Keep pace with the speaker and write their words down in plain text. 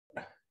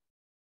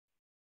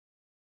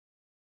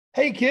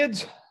Hey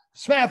kids,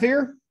 Smath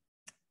here.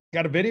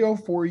 Got a video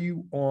for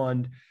you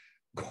on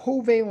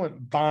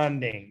covalent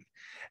bonding.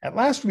 At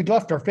last we'd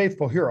left our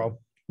faithful hero.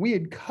 We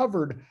had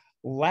covered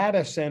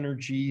lattice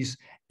energies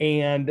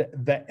and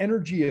the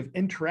energy of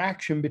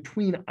interaction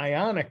between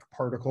ionic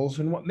particles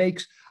and what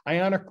makes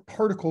ionic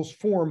particles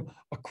form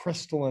a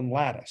crystalline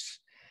lattice.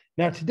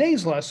 Now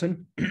today's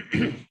lesson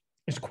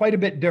is quite a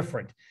bit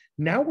different.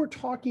 Now we're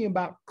talking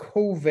about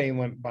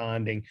covalent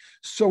bonding.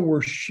 So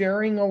we're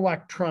sharing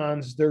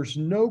electrons. There's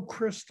no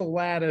crystal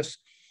lattice.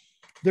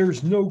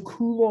 There's no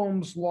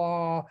Coulomb's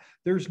law.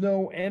 There's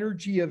no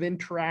energy of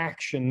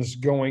interactions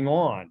going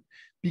on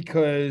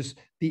because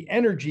the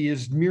energy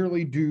is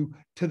merely due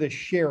to the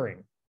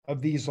sharing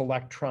of these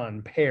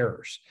electron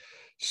pairs.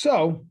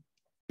 So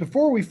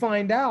before we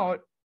find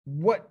out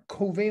what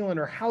covalent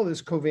or how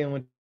this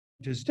covalent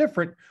is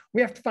different,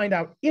 we have to find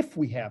out if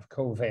we have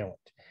covalent.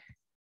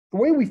 The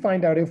way we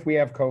find out if we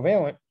have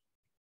covalent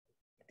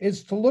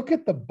is to look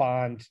at the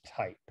bond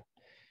type.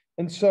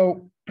 And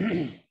so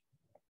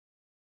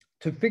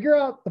to figure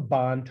out the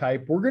bond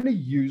type, we're going to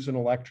use an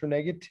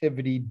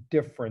electronegativity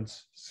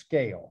difference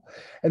scale.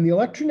 And the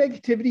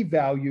electronegativity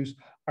values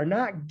are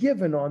not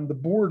given on the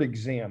board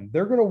exam.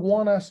 They're going to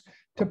want us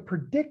to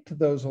predict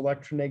those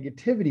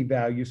electronegativity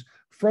values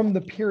from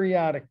the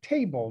periodic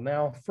table.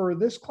 Now, for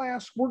this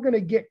class, we're going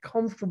to get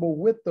comfortable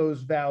with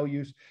those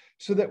values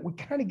so that we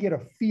kind of get a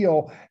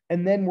feel,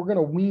 and then we're going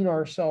to wean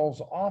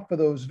ourselves off of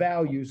those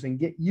values and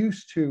get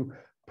used to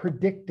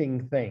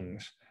predicting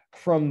things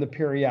from the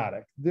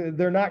periodic.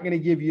 They're not going to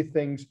give you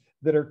things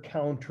that are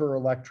counter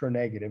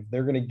electronegative.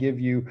 They're going to give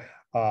you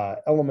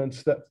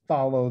elements that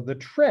follow the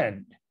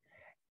trend.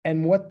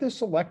 And what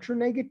this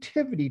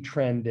electronegativity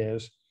trend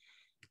is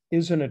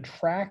an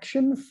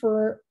attraction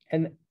for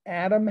an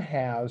atom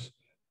has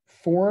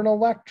for an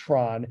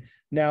electron.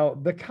 Now,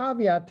 the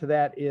caveat to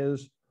that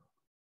is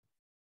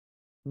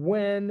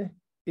when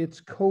it's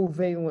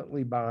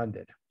covalently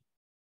bonded.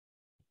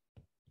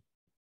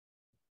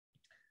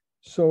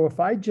 So if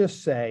I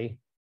just say,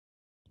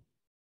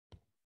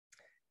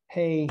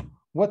 hey,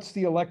 what's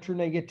the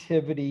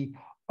electronegativity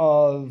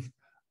of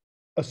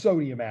a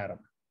sodium atom?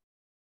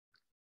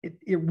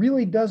 It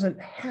really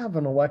doesn't have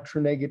an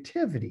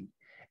electronegativity.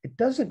 It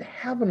doesn't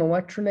have an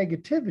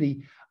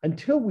electronegativity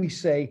until we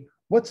say,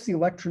 what's the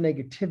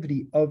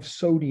electronegativity of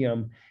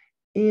sodium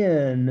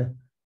in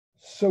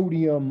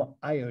sodium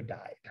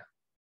iodide?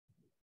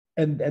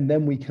 And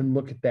then we can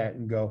look at that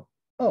and go,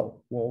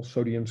 oh, well,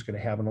 sodium's going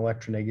to have an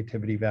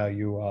electronegativity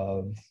value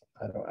of,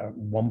 I don't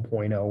know,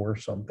 1.0 or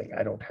something.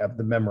 I don't have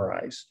them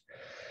memorized.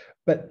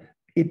 But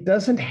it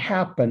doesn't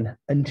happen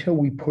until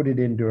we put it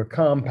into a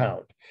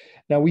compound.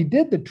 Now, we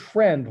did the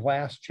trend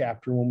last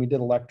chapter when we did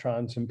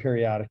electrons and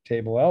periodic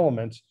table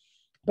elements,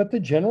 but the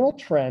general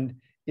trend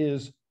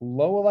is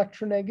low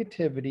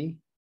electronegativity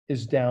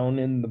is down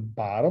in the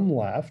bottom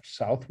left,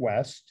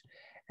 southwest,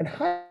 and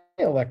high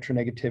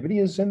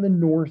electronegativity is in the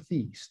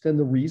northeast. And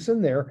the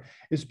reason there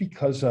is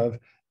because of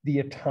the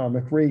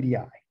atomic radii,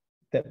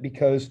 that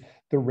because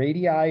the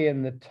radii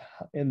in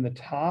the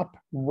top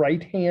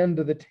right hand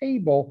of the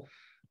table,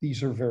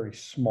 these are very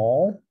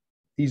small.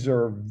 These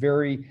are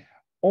very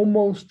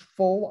almost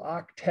full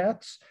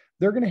octets.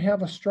 They're going to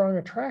have a strong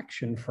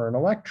attraction for an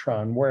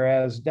electron,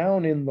 whereas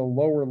down in the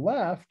lower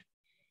left,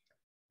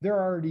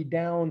 they're already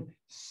down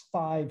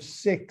 5,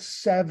 6,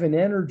 7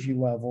 energy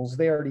levels.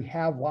 They already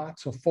have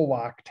lots of full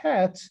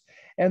octets,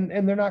 and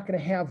they're not going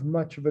to have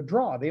much of a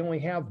draw. They only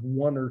have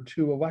 1 or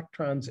 2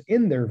 electrons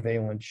in their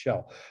valence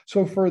shell.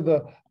 So for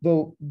the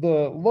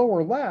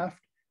lower left,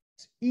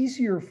 it's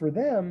easier for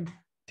them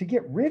to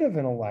get rid of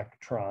an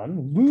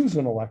electron, lose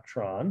an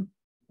electron,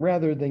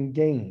 rather than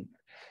gain.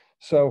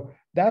 So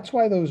that's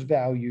why those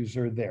values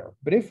are there.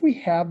 But if we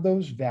have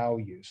those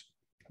values,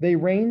 they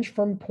range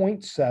from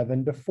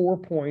 0.7 to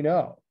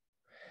 4.0.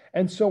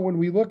 And so when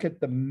we look at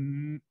the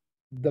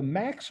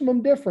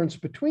maximum difference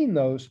between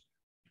those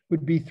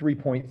would be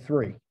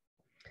 3.3.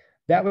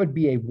 That would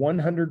be a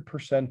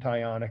 100%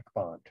 ionic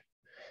bond,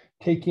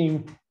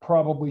 taking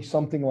probably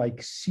something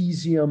like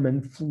cesium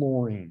and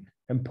fluorine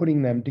and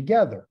putting them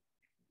together.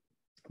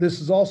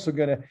 This is also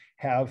going to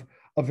have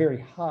a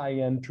very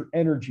high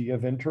energy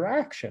of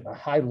interaction, a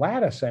high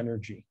lattice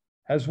energy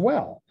as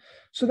well.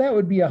 So that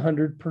would be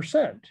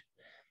 100%.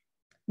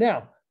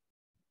 Now,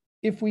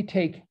 if we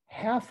take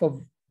half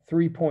of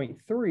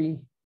 3.3,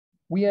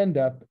 we end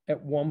up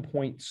at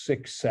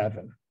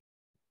 1.67.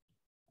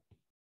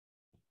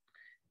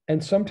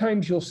 And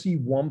sometimes you'll see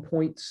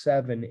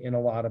 1.7 in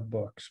a lot of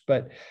books,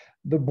 but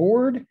the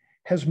board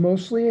has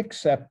mostly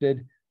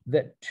accepted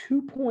that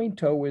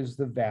 2.0 is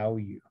the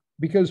value,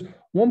 because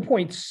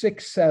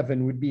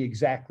 1.67 would be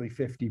exactly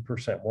 50%,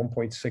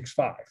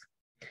 1.65.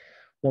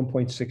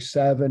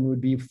 1.67 would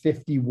be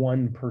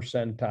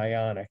 51%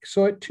 ionic.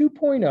 So at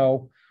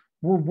 2.0,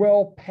 we're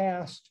well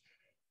past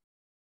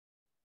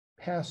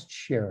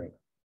sharing.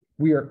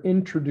 We are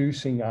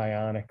introducing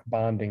ionic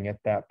bonding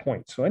at that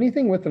point. So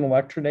anything with an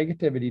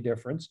electronegativity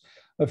difference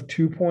of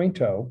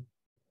 2.0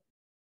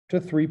 to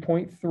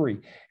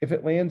 3.3. If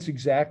it lands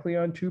exactly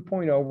on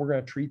 2.0, we're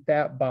going to treat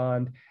that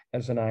bond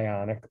as an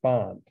ionic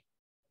bond.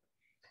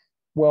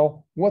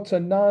 Well, what's a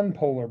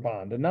nonpolar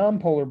bond? A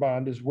nonpolar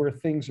bond is where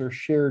things are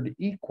shared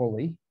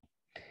equally,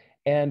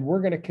 and we're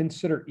going to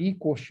consider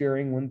equal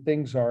sharing when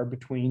things are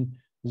between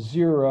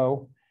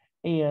 0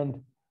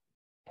 and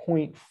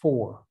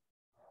 0.4.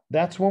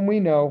 That's when we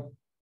know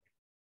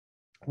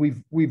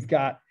we've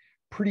got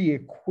pretty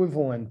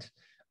equivalent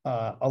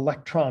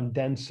electron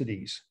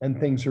densities and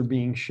things are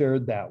being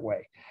shared that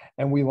way.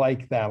 And we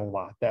like that a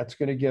lot. That's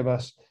going to give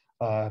us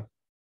a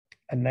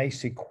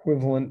nice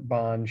equivalent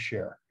bond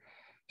share.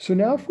 So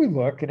now if we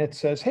look and it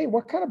says, hey,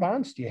 what kind of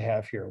bonds do you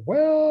have here?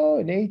 Well,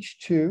 in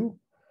H2,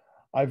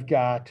 I've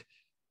got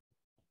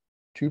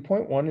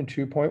 2.1 and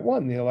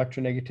 2.1. The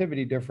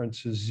electronegativity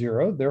difference is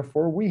 0.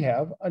 Therefore, we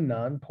have a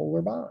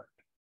nonpolar bond.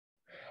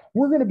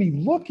 We're going to be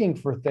looking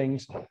for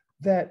things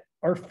that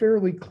are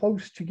fairly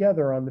close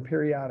together on the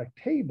periodic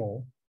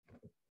table.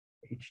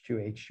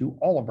 H2, H2,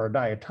 all of our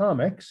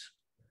diatomics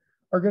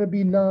are going to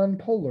be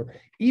nonpolar,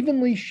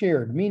 evenly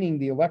shared, meaning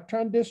the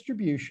electron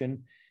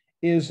distribution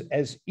is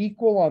as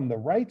equal on the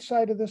right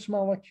side of this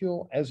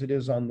molecule as it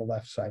is on the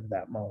left side of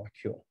that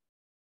molecule.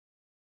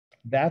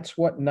 That's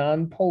what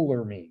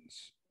nonpolar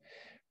means.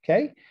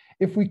 Okay,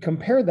 if we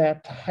compare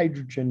that to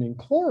hydrogen and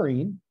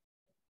chlorine,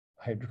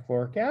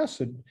 hydrochloric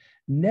acid,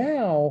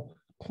 now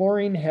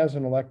chlorine has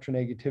an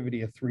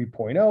electronegativity of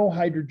 3.0,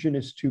 hydrogen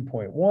is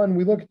 2.1.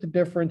 We look at the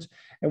difference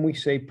and we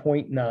say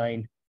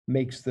 0.9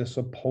 makes this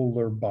a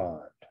polar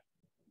bond.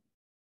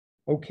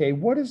 Okay,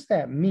 what does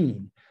that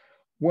mean?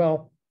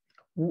 Well,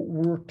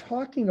 we're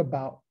talking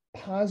about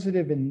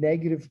positive and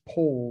negative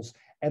poles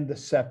and the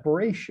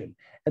separation.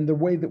 And the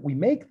way that we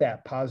make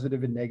that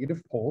positive and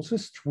negative poles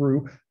is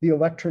through the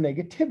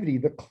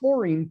electronegativity, the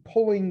chlorine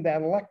pulling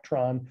that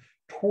electron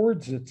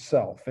towards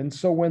itself. And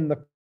so when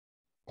the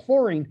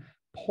chlorine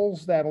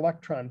pulls that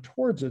electron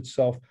towards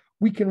itself,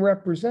 we can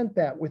represent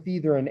that with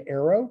either an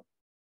arrow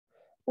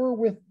or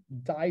with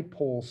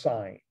dipole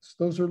signs.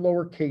 Those are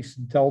lowercase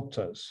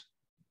deltas.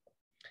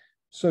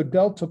 So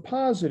delta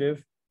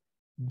positive,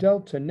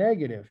 delta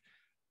negative.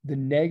 The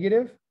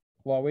negative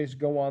will always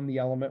go on the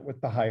element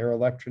with the higher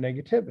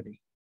electronegativity.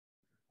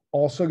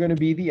 Also going to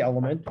be the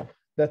element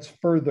that's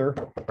further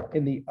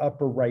in the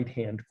upper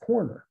right-hand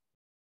corner.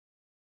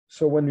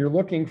 So when you're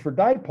looking for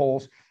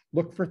dipoles,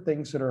 look for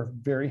things that are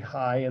very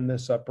high in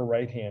this upper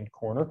right-hand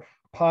corner.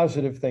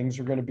 Positive things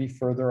are going to be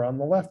further on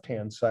the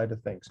left-hand side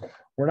of things.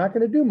 We're not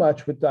going to do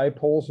much with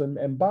dipoles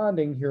and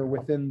bonding here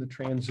within the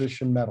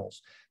transition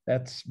metals.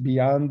 That's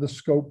beyond the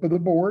scope of the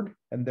board,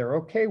 and they're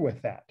okay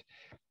with that.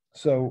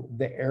 So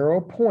the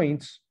arrow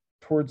points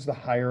towards the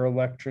higher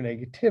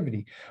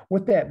electronegativity.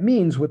 What that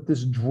means, what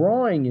this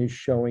drawing is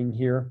showing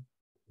here,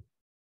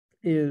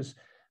 is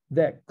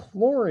that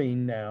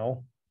chlorine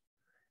now,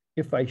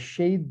 if I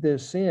shade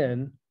this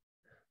in,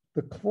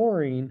 the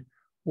chlorine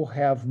will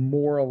have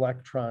more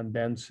electron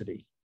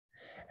density.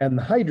 And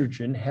the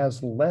hydrogen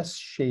has less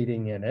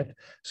shading in it,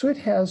 so it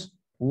has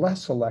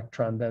less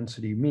electron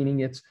density, meaning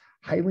it's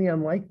highly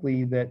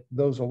unlikely that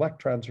those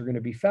electrons are going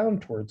to be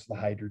found towards the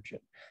hydrogen.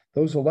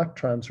 Those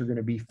electrons are going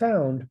to be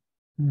found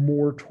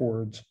more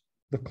towards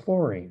the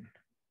chlorine.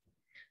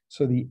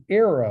 So the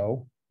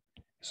arrow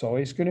is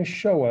always going to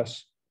show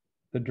us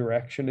the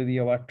direction of the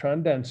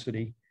electron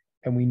density,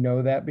 and we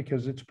know that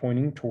because it's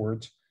pointing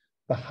towards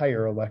the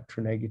higher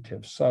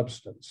electronegative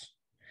substance.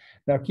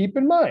 Now keep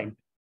in mind,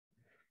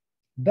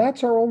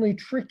 that's our only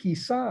tricky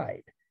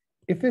side.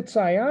 If it's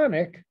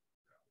ionic,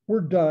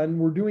 we're done.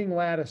 We're doing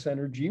lattice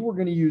energy. We're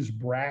going to use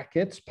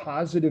brackets,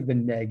 positive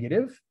and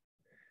negative.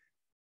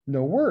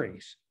 No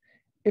worries.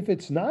 If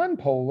it's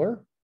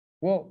nonpolar,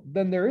 well,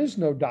 then there is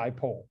no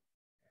dipole.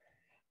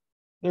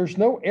 There's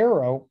no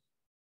arrow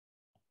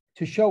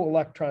to show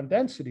electron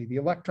density. The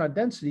electron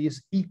density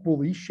is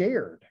equally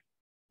shared.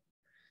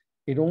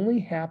 It only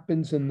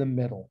happens in the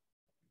middle,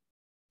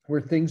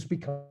 where things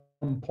become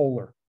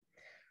polar,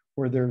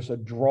 where there's a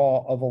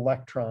draw of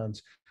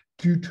electrons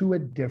due to a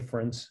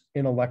difference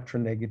in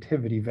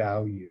electronegativity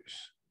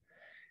values.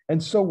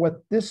 And so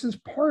what this is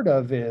part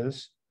of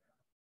is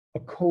a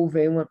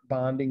covalent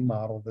bonding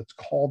model that's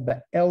called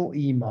the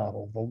LE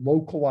model, the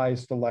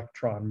localized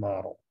electron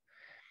model.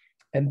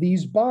 And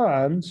these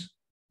bonds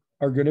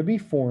are going to be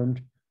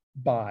formed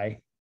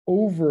by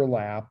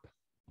overlap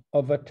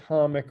of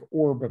atomic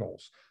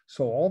orbitals.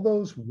 So all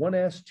those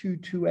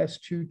 1s2,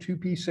 2s2,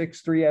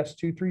 2p6,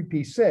 3s2,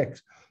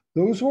 3p6,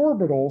 those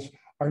orbitals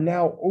are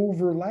now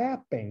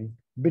overlapping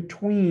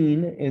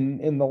between,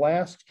 in the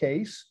last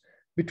case,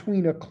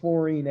 between a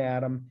chlorine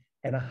atom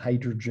and a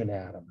hydrogen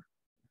atom.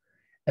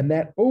 And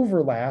that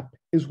overlap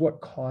is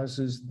what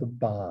causes the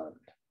bond,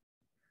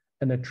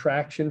 an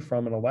attraction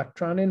from an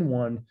electron in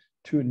one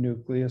to a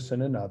nucleus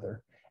in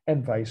another,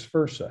 and vice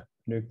versa,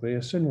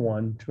 nucleus in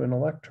one to an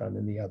electron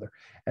in the other.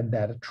 And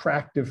that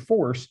attractive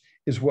force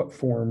is what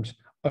forms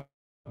a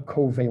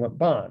covalent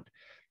bond.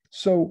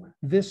 So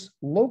this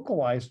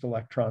localized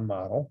electron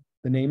model,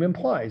 the name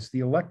implies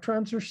the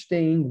electrons are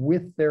staying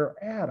with their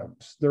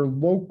atoms. They're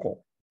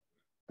local.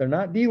 They're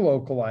not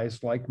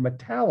delocalized like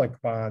metallic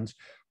bonds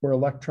where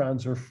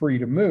electrons are free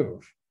to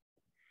move.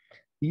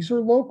 These are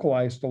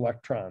localized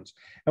electrons,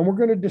 and we're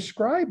going to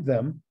describe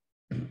them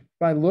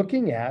by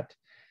looking at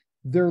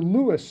their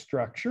Lewis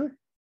structure.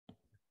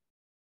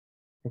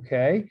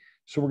 Okay,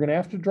 so we're going to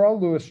have to draw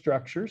Lewis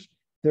structures,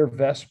 their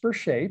Vesper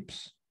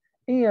shapes,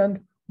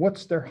 and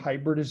what's their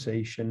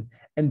hybridization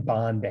and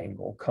bond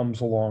angle comes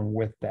along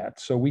with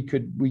that. So we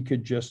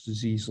could just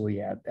as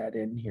easily add that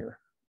in here.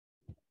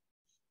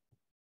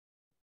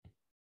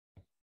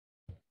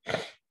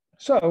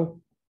 So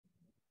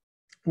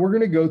we're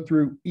going to go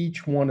through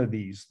each one of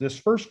these. This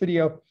first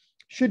video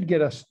should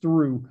get us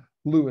through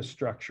Lewis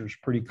structures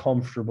pretty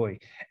comfortably.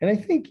 And I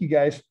think you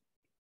guys,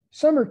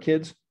 summer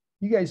kids,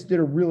 you guys did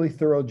a really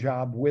thorough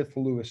job with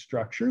Lewis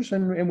structures,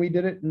 and we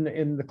did it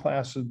in the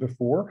classes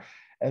before,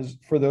 as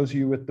for those of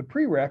you with the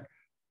prereq,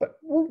 but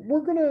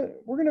we're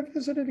gonna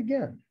visit it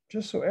again,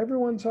 just so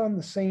everyone's on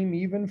the same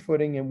even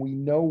footing and we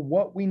know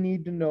what we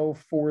need to know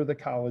for the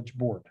College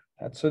Board.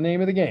 That's the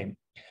name of the game.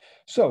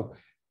 So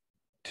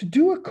to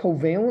do a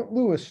covalent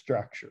Lewis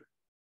structure,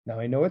 now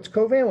I know it's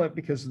covalent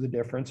because of the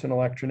difference in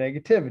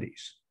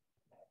electronegativities,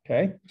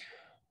 okay?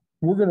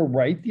 We're going to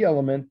write the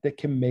element that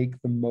can make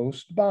the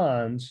most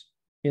bonds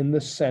in the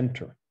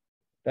center.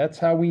 That's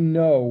how we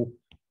know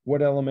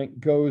what element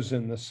goes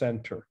in the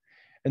center.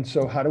 And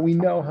so how do we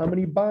know how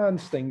many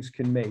bonds things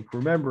can make?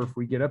 Remember, if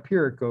we get up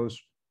here, it goes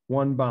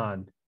 1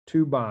 bond,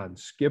 2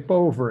 bonds, skip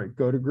over it,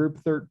 go to group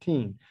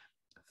 13,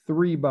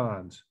 3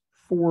 bonds,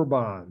 4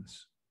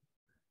 bonds,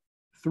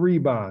 3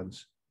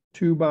 bonds,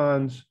 2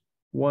 bonds,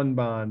 1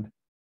 bond,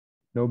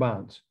 no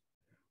bonds.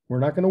 We're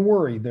not going to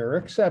worry. There are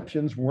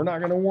exceptions. We're not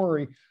going to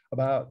worry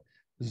about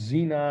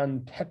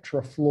xenon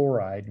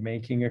tetrafluoride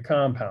making a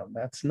compound.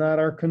 That's not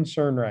our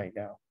concern right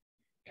now.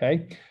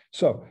 Okay,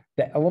 so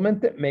the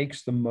element that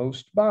makes the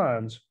most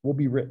bonds will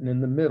be written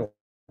in the middle.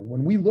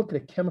 When we look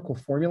at a chemical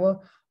formula,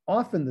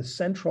 often the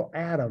central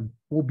atom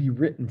will be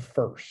written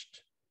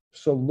first.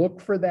 So look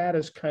for that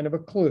as kind of a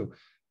clue.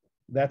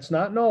 That's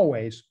not an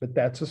always, but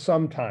that's a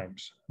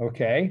sometimes.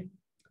 Okay,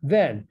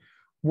 then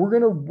we're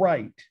going to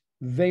write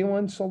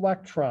valence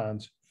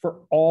electrons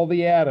for all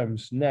the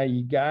atoms. Now,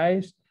 you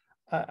guys,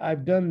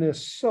 I've done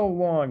this so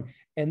long,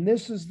 and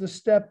this is the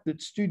step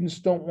that students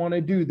don't want to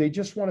do. They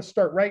just want to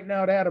start writing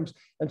out atoms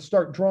and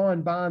start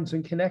drawing bonds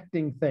and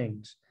connecting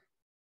things.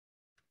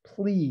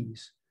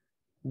 Please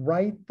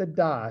write the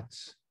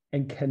dots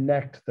and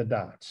connect the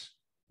dots.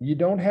 You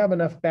don't have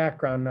enough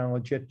background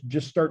knowledge yet to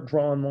just start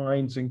drawing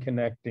lines and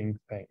connecting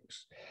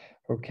things,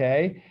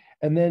 okay?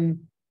 And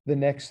then the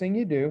next thing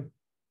you do,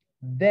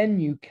 then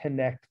you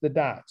connect the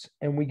dots.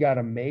 And we got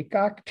to make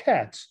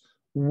octets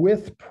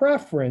with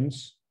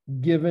preference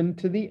given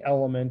to the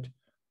element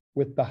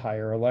with the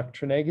higher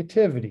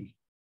electronegativity.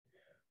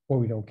 Well,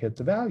 we don't get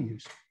the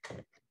values.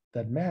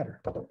 Doesn't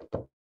matter.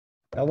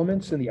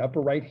 Elements in the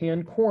upper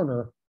right-hand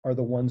corner are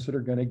the ones that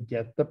are going to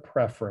get the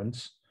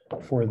preference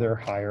for their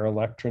higher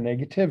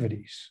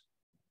electronegativities.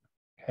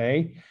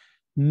 Okay.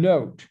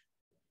 Note,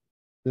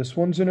 this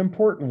one's an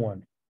important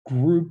one.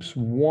 Groups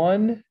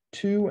 1,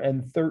 2,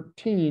 and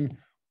 13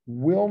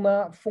 will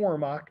not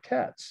form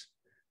octets.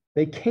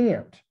 They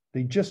can't.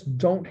 They just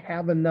don't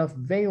have enough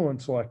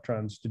valence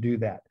electrons to do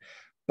that.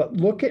 But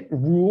look at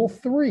rule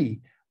 3.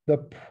 The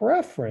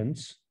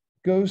preference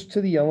goes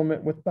to the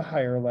element with the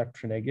higher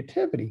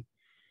electronegativity.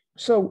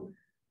 So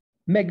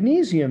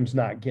magnesium's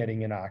not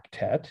getting an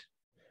octet.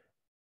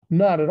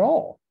 Not at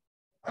all.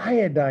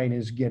 Iodine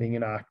is getting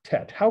an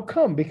octet. How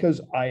come? Because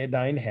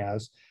iodine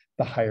has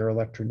the higher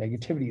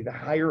electronegativity, the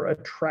higher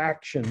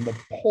attraction, the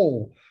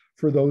pull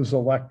for those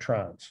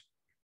electrons.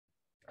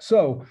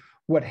 So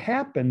what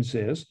happens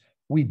is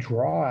we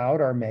draw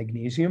out our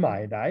magnesium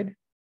iodide.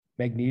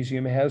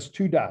 Magnesium has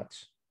 2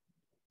 dots.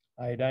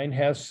 Iodine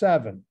has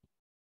 7.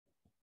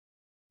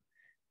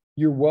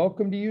 You're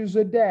welcome to use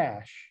a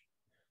dash,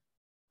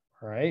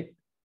 all right?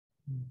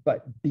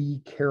 But be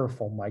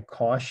careful. My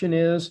caution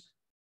is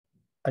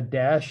a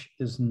dash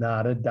is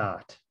not a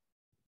dot.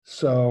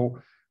 So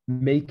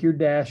make your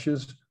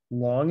dashes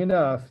long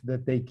enough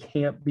that they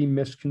can't be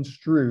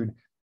misconstrued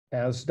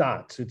as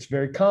dots. It's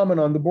very common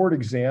on the board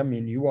exam,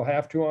 and you will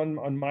have to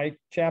on my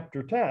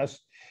chapter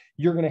test,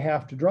 you're going to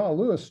have to draw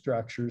Lewis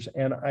structures,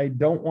 and I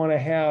don't want to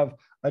have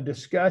a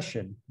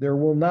discussion. There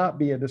will not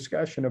be a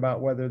discussion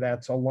about whether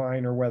that's a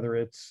line or whether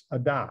it's a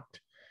dot.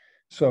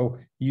 So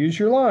use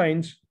your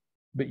lines,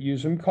 but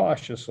use them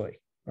cautiously,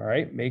 all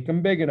right? Make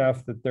them big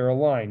enough that they're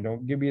aligned.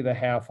 Don't give me the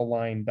half a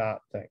line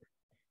dot thing,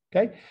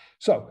 okay?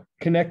 So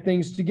connect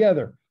things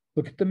together.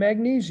 Look at the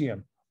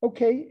magnesium.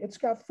 Okay, it's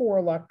got 4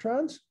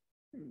 electrons.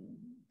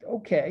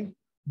 Okay,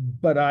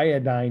 but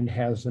iodine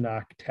has an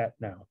octet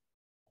now.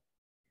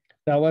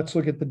 Now let's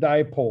look at the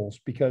dipoles,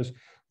 because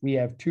we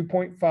have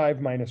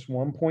 2.5 minus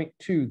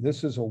 1.2.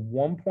 This is a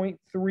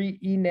 1.3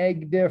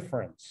 e-neg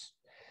difference.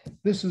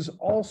 This is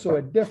also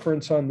a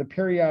difference on the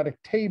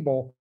periodic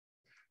table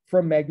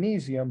from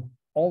magnesium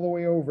all the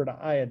way over to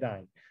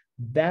iodine.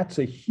 That's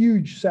a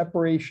huge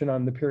separation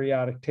on the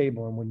periodic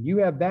table. And when you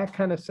have that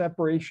kind of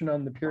separation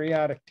on the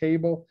periodic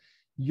table,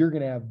 you're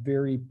going to have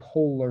very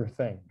polar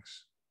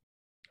things.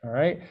 All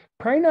right.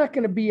 Probably not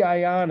going to be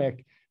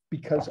ionic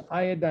because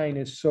iodine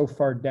is so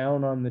far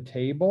down on the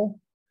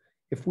table.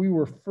 If we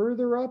were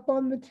further up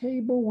on the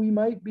table, we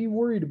might be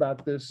worried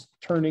about this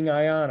turning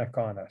ionic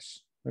on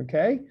us.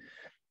 Okay.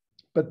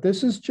 But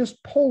this is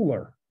just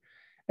polar.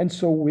 And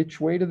so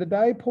which way do the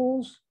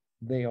dipoles?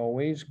 They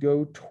always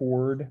go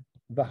toward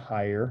the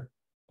higher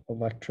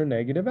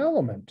electronegative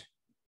element.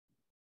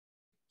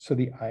 So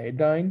the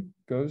iodine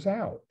goes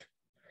out.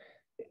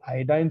 The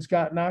iodine's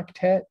got an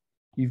octet.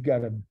 You've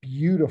got a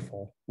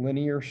beautiful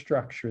linear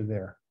structure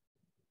there.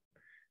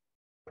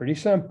 Pretty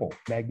simple.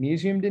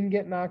 Magnesium didn't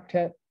get an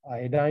octet.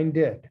 Iodine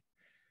did.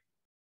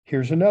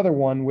 Here's another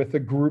one with a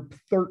group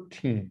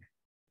 13.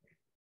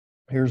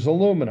 Here's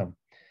aluminum,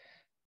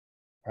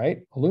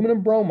 right?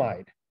 Aluminum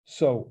bromide.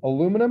 So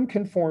aluminum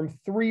can form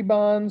 3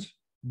 bonds.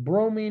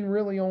 Bromine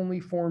really only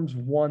forms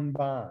 1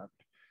 bond.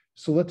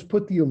 So let's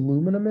put the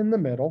aluminum in the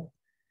middle,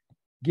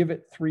 give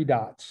it 3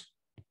 dots.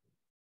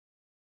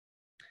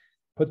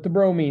 Put the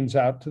bromines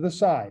out to the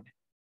side.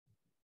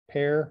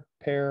 Pair,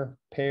 pair,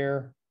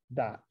 pair,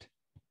 dot.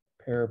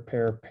 Pair,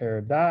 pair,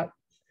 pair, dot.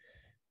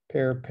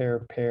 Pair, pair,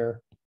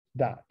 pair,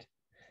 dot.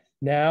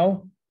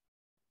 Now,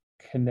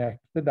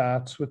 connect the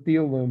dots with the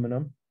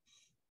aluminum.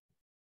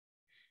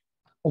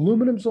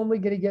 Aluminum's only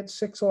going to get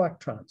 6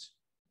 electrons.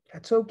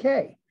 That's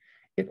okay.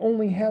 It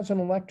only has an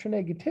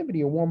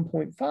electronegativity of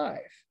 1.5.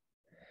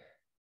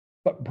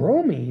 But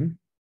bromine,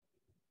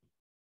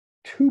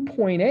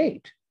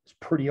 2.8. It's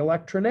pretty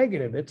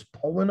electronegative. It's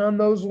pulling on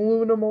those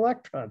aluminum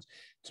electrons.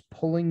 It's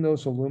pulling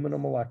those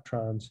aluminum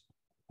electrons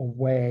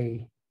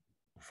away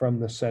from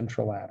the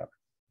central atom.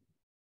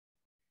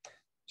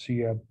 So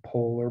you have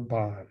polar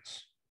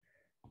bonds.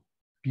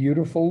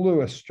 Beautiful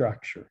Lewis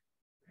structure.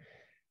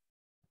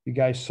 You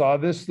guys saw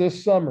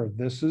this summer.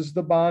 This is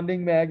the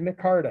bonding Magna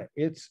Carta.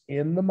 It's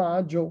in the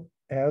module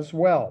as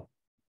well.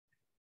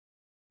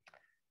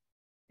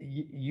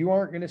 You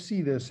aren't going to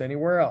see this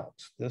anywhere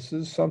else. This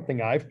is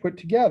something I've put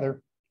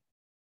together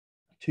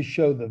to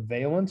show the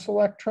valence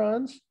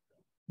electrons,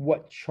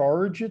 what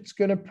charge it's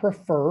going to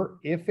prefer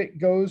if it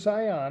goes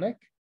ionic.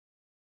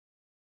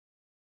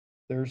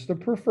 There's the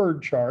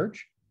preferred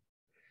charge.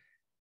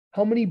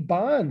 How many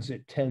bonds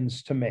it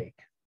tends to make.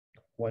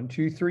 1,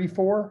 2, 3,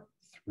 4,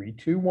 3,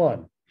 2,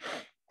 1.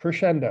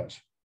 Crescendos.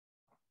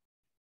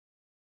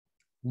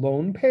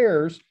 Lone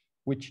pairs,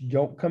 which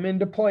don't come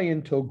into play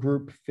until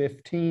group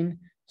 15,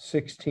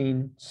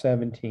 16,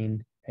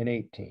 17, and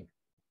 18.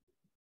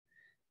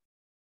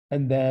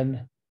 And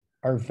then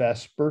our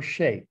Vesper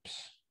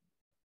shapes.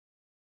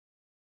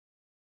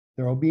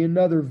 There will be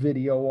another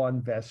video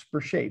on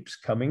Vesper shapes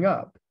coming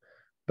up,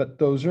 but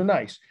those are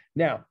nice.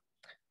 Now,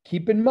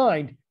 keep in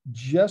mind,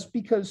 just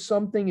because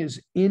something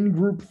is in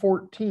group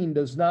 14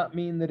 does not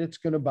mean that it's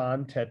going to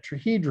bond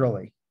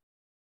tetrahedrally.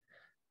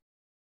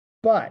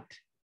 But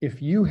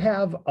if you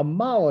have a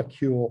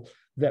molecule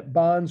that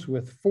bonds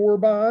with 4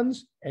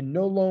 bonds and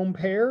no lone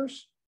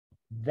pairs,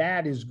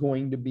 that is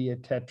going to be a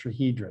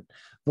tetrahedron.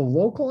 The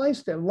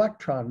localized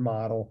electron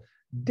model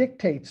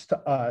dictates to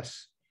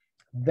us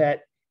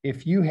that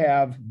if you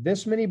have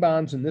this many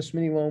bonds and this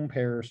many lone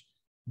pairs,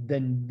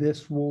 then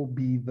this will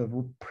be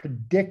the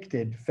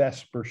predicted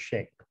Vesper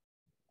shape.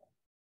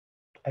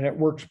 And it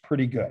works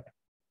pretty good.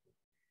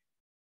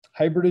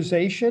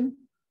 Hybridization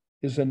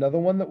is another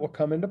one that will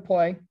come into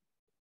play.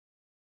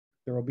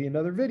 There will be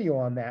another video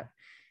on that.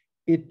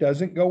 It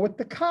doesn't go with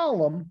the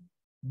column,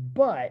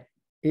 but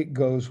it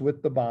goes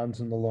with the bonds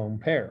and the lone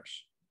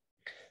pairs.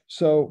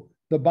 So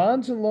the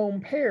bonds and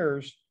lone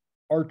pairs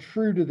are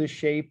true to the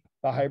shape,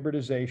 the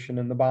hybridization,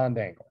 and the bond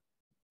angle.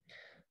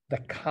 The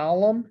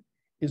column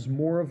is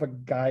more of a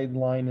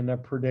guideline and a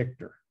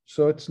predictor.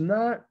 So it's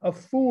not a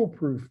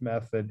foolproof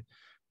method,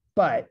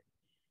 but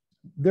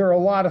there are a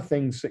lot of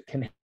things that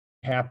can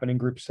happen in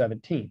group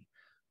 17.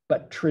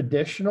 But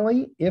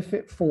traditionally, if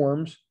it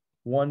forms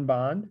 1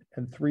 bond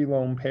and 3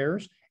 lone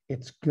pairs,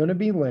 it's going to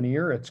be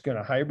linear. It's going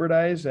to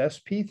hybridize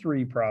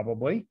sp3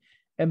 probably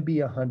and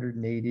be a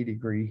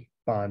 180-degree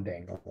bond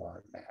angle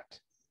on that.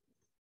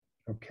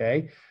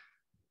 Okay.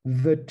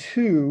 The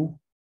 2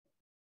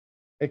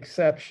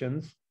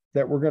 exceptions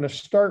that we're going to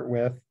start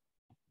with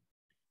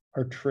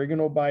are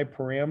trigonal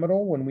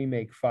bipyramidal when we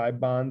make 5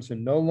 bonds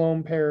and no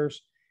lone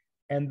pairs,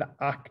 and the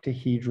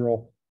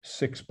octahedral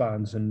 6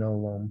 bonds and no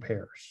lone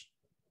pairs.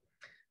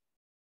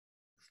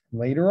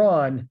 Later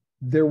on,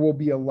 there will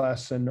be a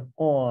lesson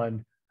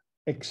on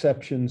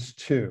exceptions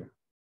too.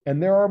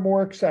 And there are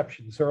more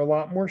exceptions. There are a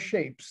lot more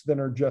shapes than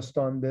are just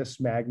on this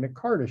Magna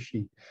Carta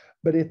sheet,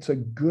 but it's a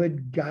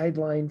good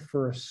guideline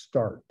for a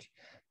start.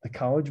 The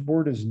College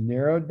Board has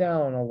narrowed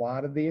down a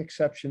lot of the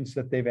exceptions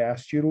that they've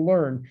asked you to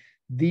learn.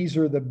 These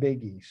are the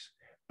biggies,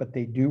 but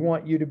they do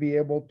want you to be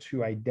able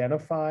to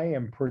identify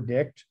and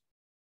predict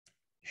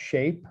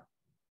shape,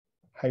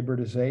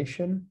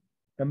 hybridization,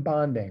 and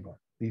bond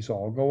angle. These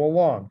all go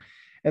along.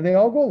 And they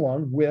all go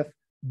along with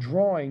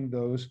drawing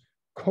those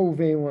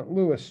covalent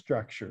Lewis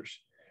structures.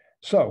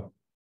 So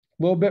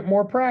a little bit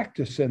more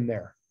practice in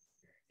there.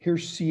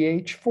 Here's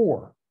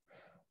CH4.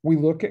 We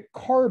look at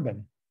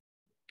carbon,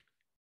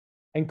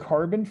 and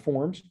carbon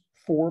forms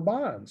 4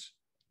 bonds.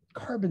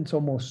 Carbon's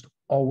almost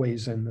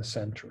always in the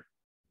center.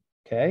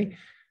 Okay,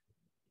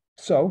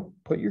 so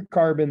put your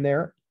carbon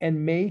there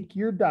and make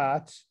your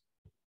dots.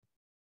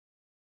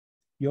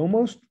 You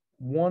almost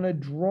want to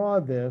draw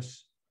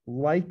this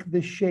like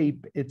the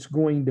shape it's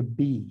going to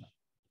be.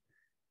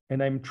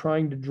 And I'm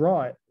trying to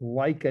draw it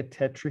like a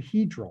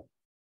tetrahedral,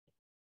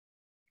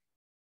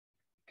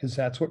 because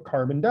that's what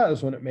carbon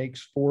does when it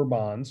makes 4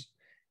 bonds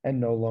and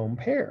no lone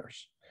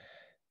pairs.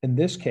 In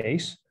this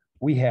case,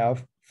 we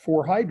have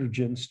 4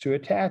 hydrogens to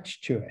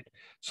attach to it.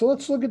 So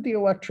let's look at the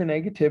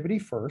electronegativity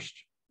first,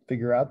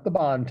 figure out the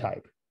bond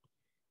type.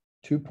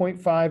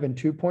 2.5 and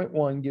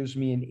 2.1 gives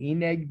me an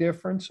E-neg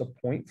difference of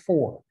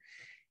 0.4.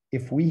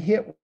 If we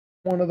hit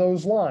one of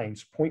those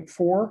lines,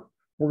 0.4,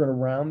 we're going to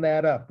round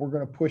that up. We're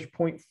going to push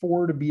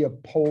 0.4 to be a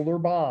polar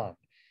bond.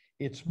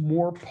 It's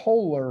more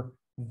polar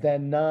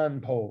than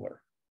nonpolar.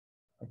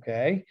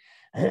 Okay.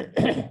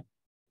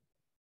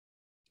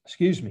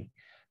 Excuse me.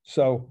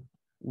 So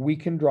we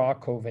can draw a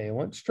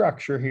covalent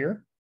structure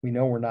here. We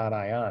know we're not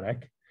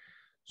ionic.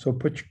 So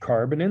put your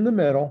carbon in the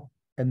middle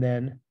and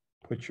then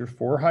put your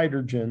 4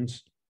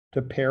 hydrogens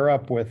to pair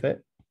up with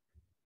it.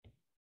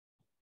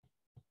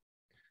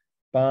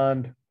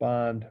 Bond,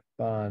 bond,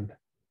 bond,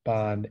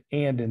 bond.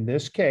 And in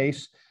this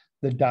case,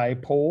 the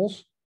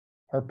dipoles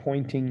are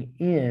pointing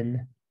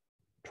in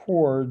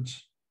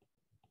towards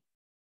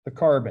the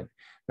carbon.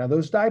 Now,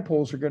 those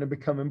dipoles are going to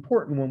become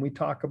important when we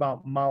talk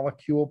about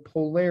molecule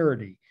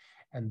polarity.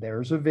 And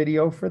there's a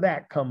video for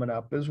that coming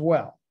up as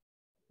well.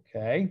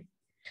 Okay.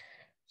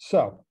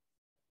 So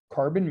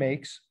carbon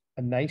makes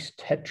a nice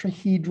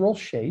tetrahedral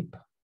shape,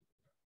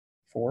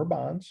 4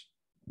 bonds,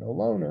 no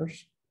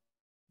loners.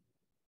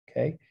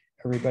 Okay.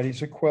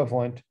 Everybody's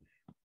equivalent,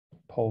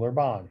 polar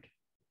bond.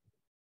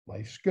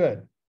 Life's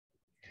good.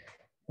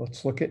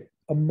 Let's look at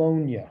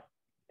ammonia,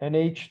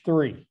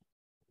 NH3.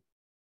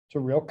 It's a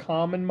real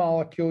common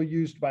molecule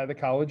used by the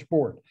College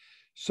Board.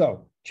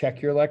 So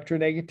check your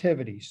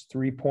electronegativities,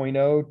 3.0,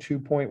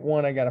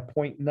 2.1, I got a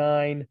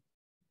 0.9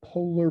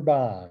 polar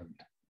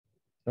bond.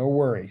 No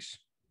worries.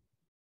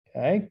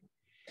 Okay.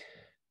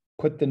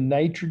 Put the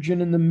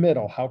nitrogen in the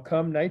middle. How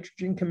come?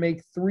 Nitrogen can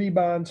make 3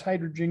 bonds,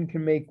 hydrogen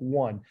can make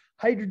 1.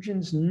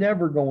 Hydrogen's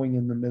never going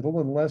in the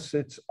middle unless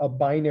it's a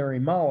binary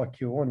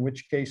molecule, in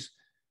which case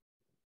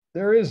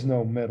there is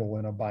no middle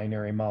in a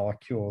binary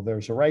molecule.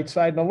 There's a right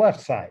side and a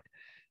left side.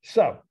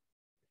 So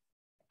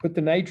put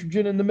the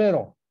nitrogen in the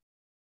middle.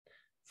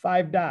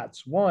 5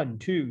 dots, 1,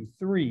 2,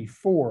 3,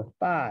 4,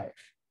 5.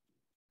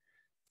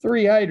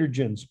 3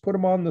 hydrogens, put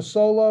them on the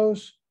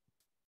solos.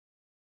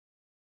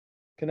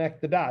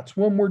 Connect the dots.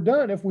 When we're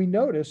done, if we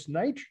notice,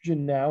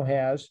 nitrogen now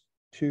has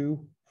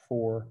 2,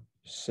 4,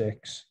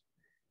 6,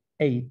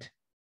 8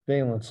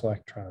 valence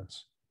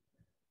electrons.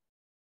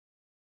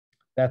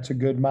 That's a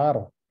good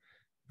model.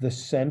 The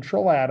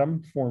central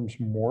atom forms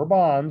more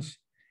bonds,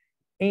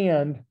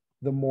 and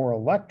the more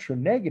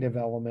electronegative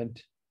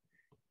element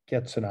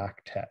gets an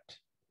octet.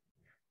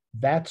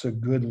 That's a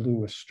good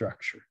Lewis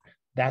structure.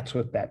 That's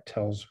what that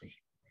tells me.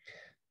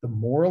 The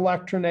more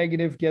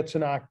electronegative gets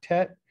an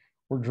octet,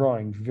 we're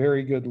drawing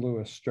very good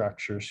Lewis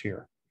structures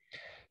here.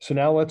 So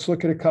now let's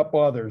look at a couple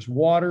others.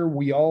 Water,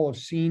 we all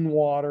have seen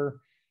water.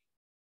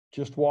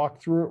 Just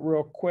walk through it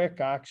real quick.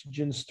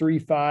 Oxygen's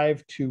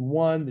 3,5 to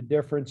 1. The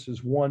difference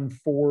is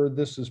 1,4.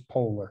 This is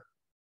polar.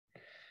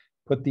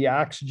 Put the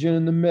oxygen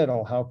in the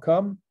middle. How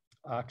come?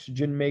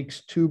 Oxygen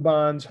makes 2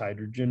 bonds.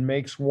 Hydrogen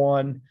makes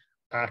 1.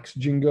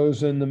 Oxygen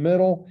goes in the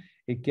middle.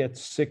 It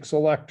gets 6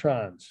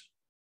 electrons.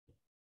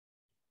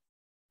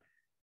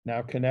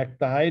 Now connect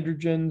the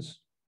hydrogens.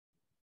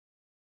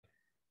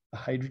 The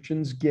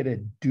hydrogens get a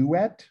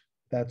duet.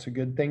 That's a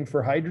good thing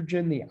for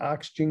hydrogen. The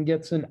oxygen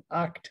gets an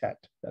octet.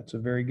 That's a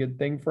very good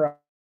thing for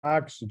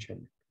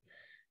oxygen.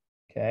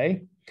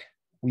 Okay.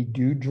 We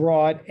do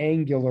draw it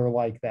angular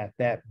like that,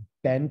 that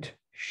bent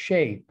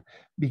shape,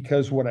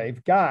 because what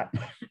I've got,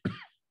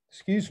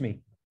 excuse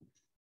me,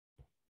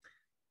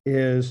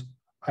 is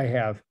I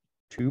have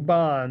 2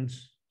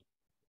 bonds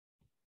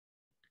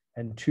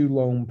and 2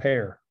 lone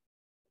pair.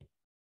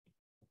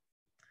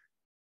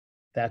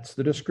 That's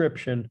the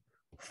description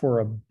for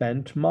a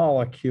bent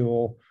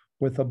molecule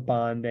with a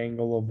bond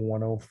angle of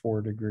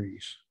 104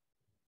 degrees.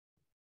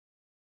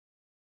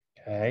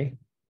 Okay.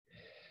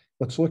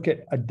 Let's look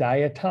at a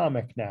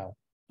diatomic now.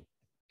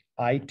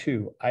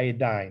 I2,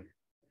 iodine.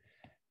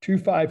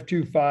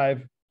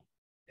 2525,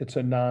 it's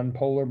a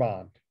non-polar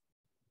bond.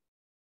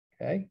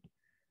 Okay.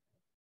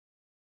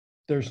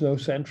 There's no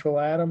central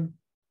atom.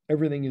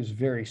 Everything is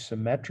very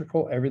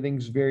symmetrical.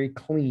 Everything's very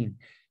clean.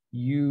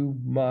 You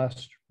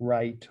must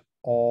write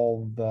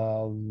all the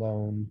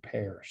lone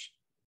pairs.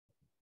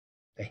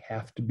 They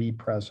have to be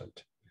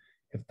present.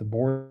 If the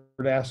board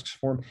asks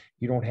for them,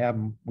 you don't have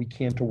them. We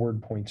can't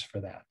award points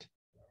for that.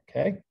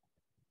 Okay.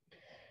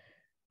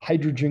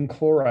 Hydrogen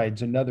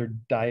chloride's another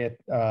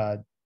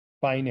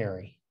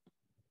binary.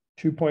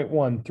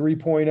 2.1,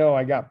 3.0,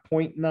 I got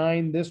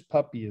 0.9. This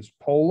puppy is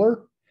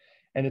polar,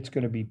 and it's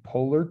going to be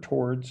polar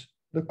towards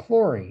the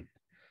chlorine.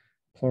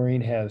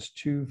 Chlorine has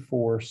 2,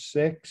 4,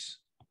 6,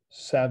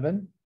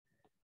 7.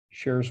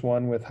 Shares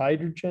 1 with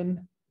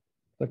hydrogen.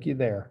 Looky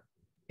there,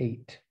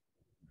 8.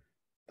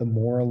 The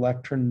more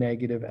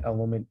electronegative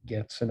element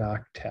gets an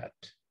octet.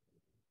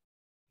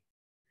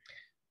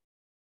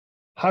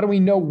 How do we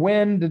know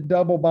when to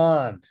double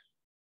bond?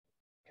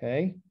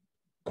 Okay.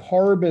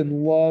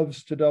 Carbon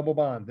loves to double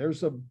bond.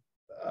 There's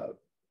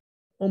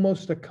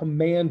almost a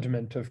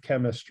commandment of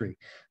chemistry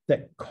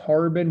that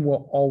carbon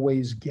will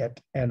always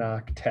get an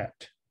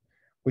octet,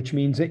 which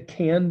means it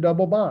can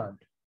double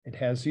bond. It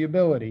has the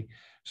ability.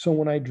 So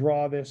when I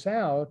draw this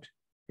out,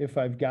 if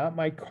I've got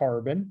my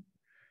carbon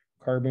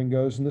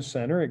goes in the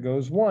center, it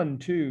goes 1,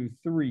 2,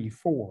 3,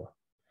 4.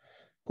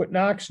 Put an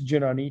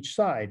oxygen on each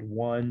side,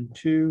 1,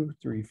 2,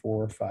 3,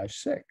 4, 5,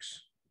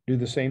 6. Do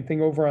the same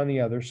thing over on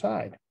the other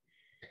side.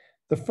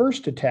 The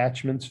first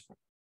attachment's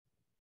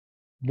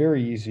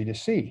very easy to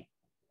see.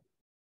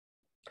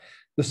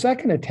 The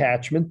second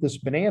attachment, this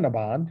banana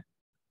bond,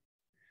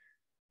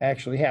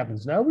 actually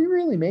happens. Now, are we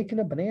really making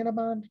a banana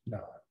bond?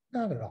 No,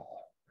 not at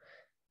all.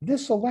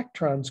 This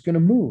electron's going to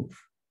move.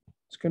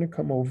 It's going to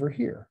come over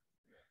here.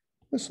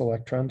 This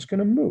electron's going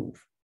to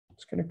move.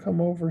 It's going to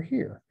come over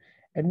here.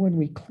 And when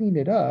we clean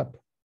it up,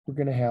 we're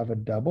going to have a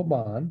double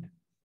bond.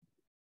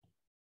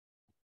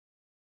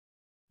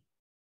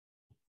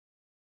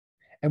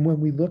 And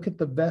when we look at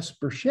the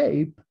Vesper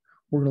shape,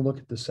 we're going to look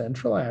at the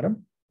central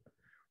atom.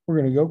 We're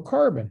going to go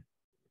carbon.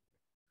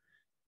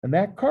 And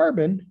that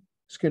carbon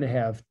is going to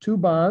have 2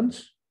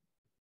 bonds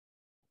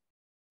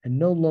and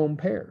no lone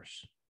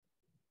pairs.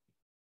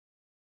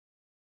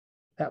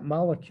 That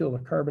molecule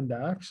of carbon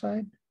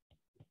dioxide,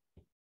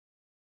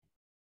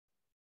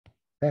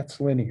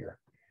 that's linear.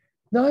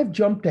 Now I've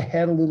jumped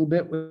ahead a little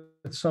bit with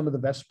some of the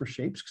Vesper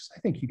shapes because I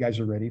think you guys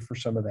are ready for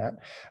some of that.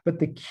 But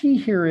the key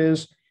here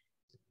is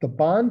the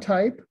bond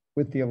type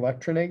with the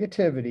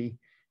electronegativity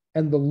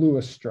and the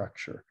Lewis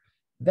structure.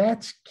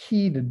 That's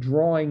key to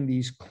drawing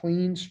these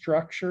clean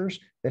structures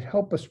that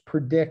help us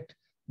predict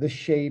the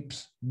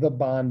shapes, the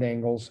bond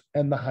angles,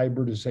 and the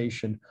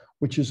hybridization,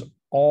 which is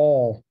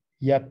all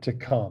yet to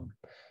come.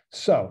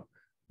 So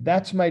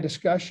that's my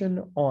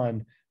discussion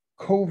on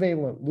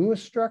covalent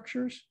Lewis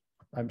structures.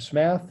 I'm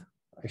Smath.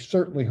 I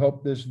certainly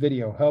hope this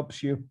video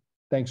helps you.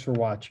 Thanks for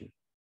watching.